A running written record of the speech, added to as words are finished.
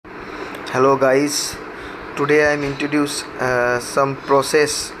Hello guys, today I am introduce some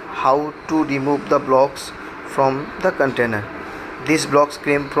process how to remove the blocks from the container. These blocks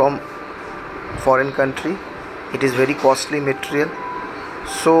came from foreign country. It is very costly material.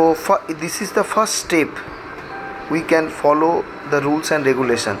 So this is the first step. We can follow the rules and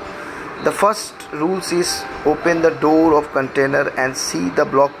regulation. The first rules is open the door of container and see the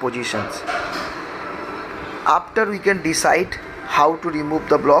block positions. After we can decide how to remove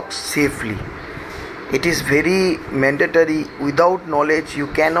the blocks safely. It is very mandatory. Without knowledge you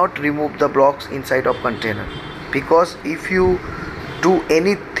cannot remove the blocks inside of container, because if you do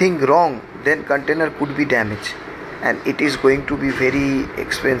anything wrong then container could be damaged and it is going to be very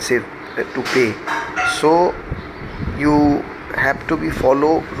expensive to pay. So you have to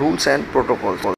follow rules and protocols.